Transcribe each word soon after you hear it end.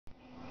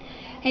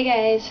Hey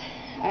guys,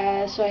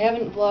 so I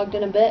haven't vlogged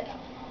in a bit,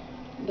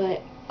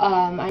 but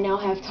I now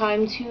have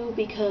time to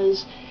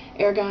because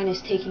Aragon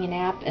is taking a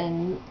nap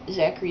and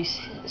Zachary's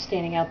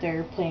standing out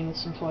there playing with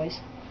some toys.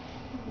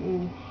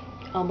 And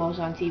Elmo's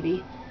on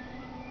TV.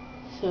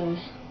 So,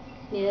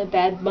 yeah,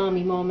 bad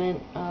mommy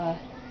moment.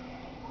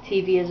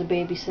 TV as a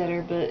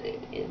babysitter, but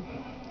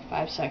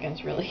 5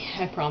 seconds really,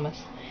 I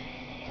promise.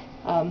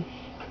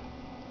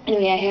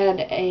 Anyway, I had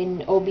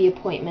an OB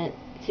appointment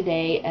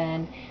today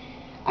and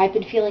I've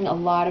been feeling a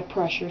lot of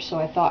pressure, so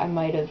I thought I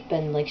might have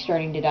been like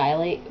starting to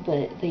dilate,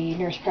 but the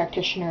nurse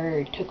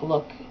practitioner took a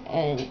look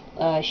and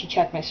she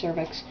checked my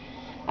cervix.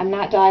 I'm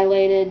not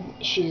dilated.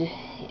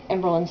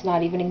 Emberlin's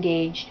not even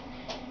engaged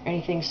or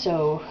anything,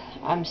 so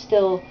I'm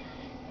still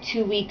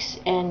 2 weeks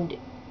and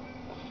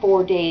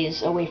 4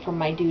 days away from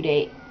my due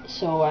date,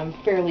 so I'm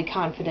fairly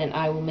confident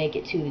I will make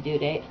it to the due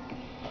date.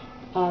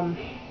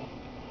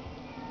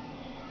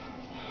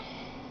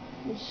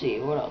 Let's see,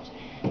 what else?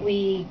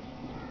 We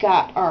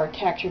got our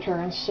tax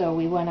returns, so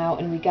we went out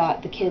and we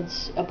got the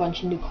kids a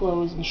bunch of new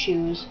clothes and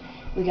shoes.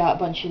 We got a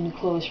bunch of new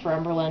clothes for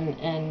Emberlin,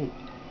 and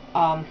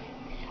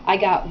I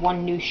got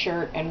one new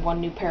shirt and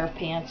one new pair of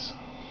pants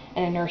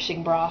and a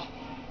nursing bra.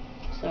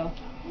 So,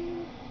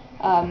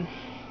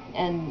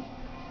 and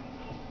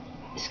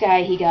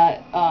Sky, he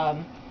got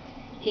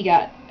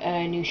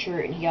a new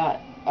shirt and he got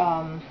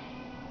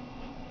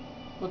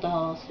what the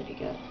hell else did he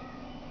get?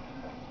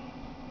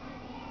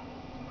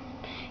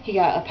 He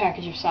got a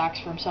package of socks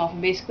for himself,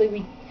 and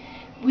basically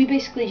we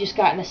basically just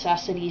got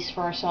necessities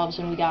for ourselves,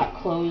 and we got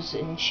clothes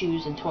and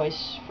shoes and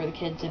toys for the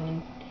kids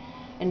and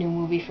a new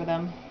movie for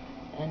them,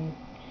 and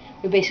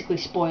we basically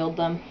spoiled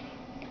them.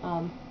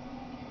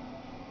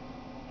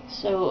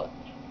 So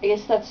I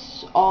guess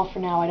that's all for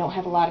now. I don't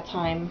have a lot of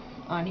time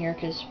on here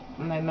because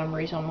my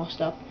memory's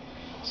almost up.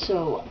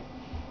 So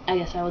I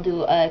guess I will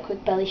do a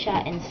quick belly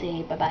shot and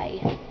say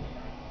bye-bye.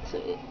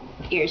 So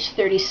here's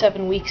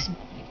 37 weeks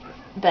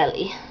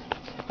belly.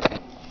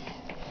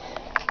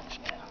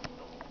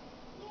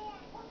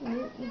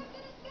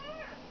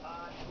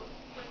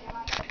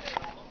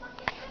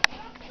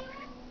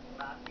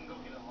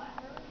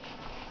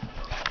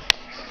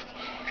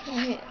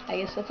 Alright, I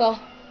guess that's all.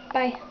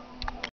 Bye.